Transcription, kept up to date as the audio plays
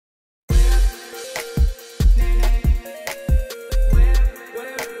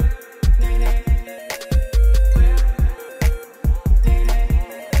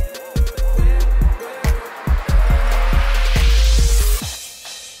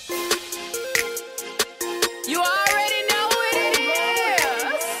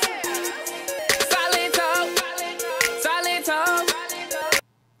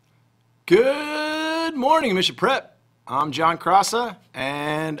Good morning, Mission Prep. I'm John Crossa,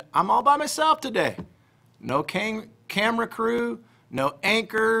 and I'm all by myself today. No camera crew, no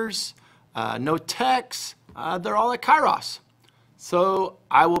anchors, no techs. They're all at Kairos. So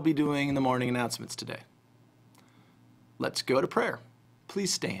I will be doing the morning announcements today. Let's go to prayer.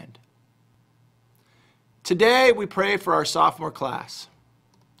 Please stand. Today we pray for our sophomore class.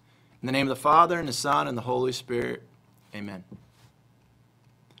 In the name of the Father, and the Son, and the Holy Spirit. Amen.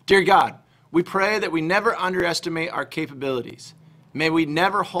 Dear God, we pray that we never underestimate our capabilities. May we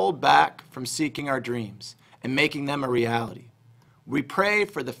never hold back from seeking our dreams and making them a reality. We pray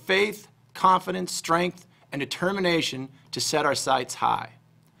for the faith, confidence, strength, and determination to set our sights high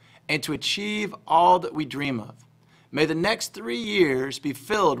and to achieve all that we dream of. May the next 3 years be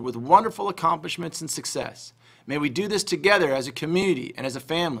filled with wonderful accomplishments and success. May we do this together as a community and as a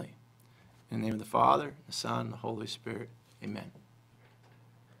family. In the name of the Father, the Son, and the Holy Spirit. Amen.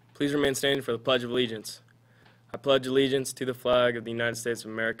 Please remain standing for the Pledge of Allegiance. I pledge allegiance to the flag of the United States of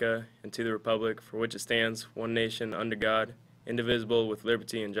America and to the republic for which it stands, one nation, under God, indivisible, with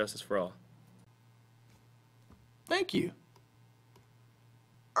liberty and justice for all. Thank you.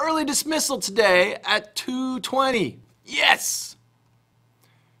 Early dismissal today at 2:20. Yes!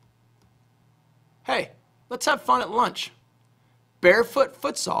 Hey, let's have fun at lunch. Barefoot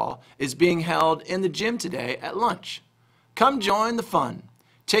futsal is being held in the gym today at lunch. Come join the fun.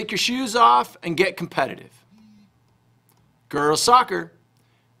 Take your shoes off and get competitive. Girls soccer.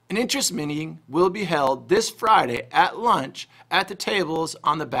 An interest meeting will be held this Friday at lunch at the tables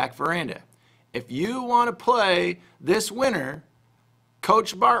on the back veranda. If you want to play this winter,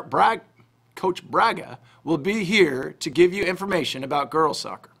 Coach Braga will be here to give you information about girls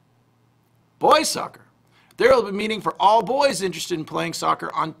soccer. Boys soccer. There will be a meeting for all boys interested in playing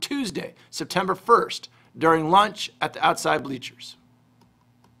soccer on Tuesday, September 1st, during lunch at the outside bleachers.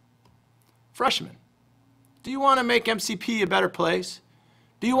 Freshmen, do you want to make MCP a better place?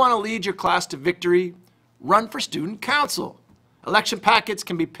 Do you want to lead your class to victory? Run for student council. Election packets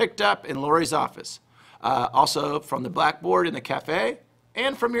can be picked up in Lori's office, also from the blackboard in the cafe,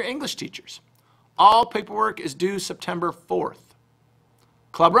 and from your English teachers. All paperwork is due September 4th.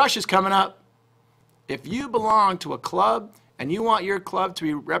 Club Rush is coming up. If you belong to a club and you want your club to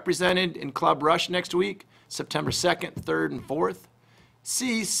be represented in Club Rush next week, September 2nd, 3rd, and 4th,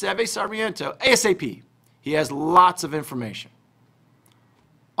 see Seve Sarmiento ASAP. He has lots of information.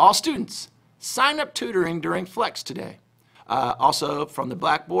 All students, sign up tutoring during Flex today. Also from the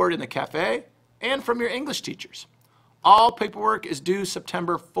blackboard in the cafe and from your English teachers. All paperwork is due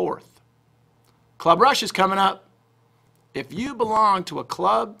September 4th. Club Rush is coming up. If you belong to a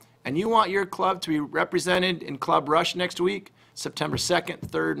club and you want your club to be represented in Club Rush next week, September 2nd,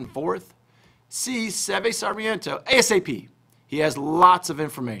 3rd, and 4th, see Seve Sarmiento ASAP. He has lots of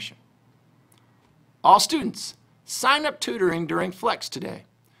information. All students, sign up tutoring during Flex today.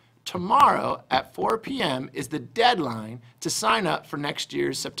 Tomorrow at 4 p.m. is the deadline to sign up for next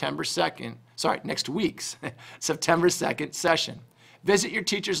week's September 2nd session. Visit your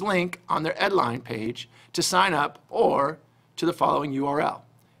teacher's link on their Edline page to sign up or to the following URL.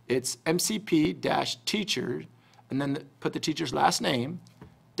 It's mcp-teacher, and then put the teacher's last name,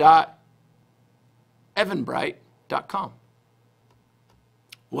 .evanbright.com.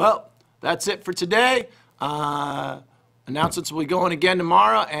 Well, that's it for today. Announcements will be going again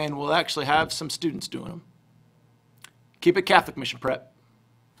tomorrow, and we'll actually have some students doing them. Keep it Catholic, Mission Prep.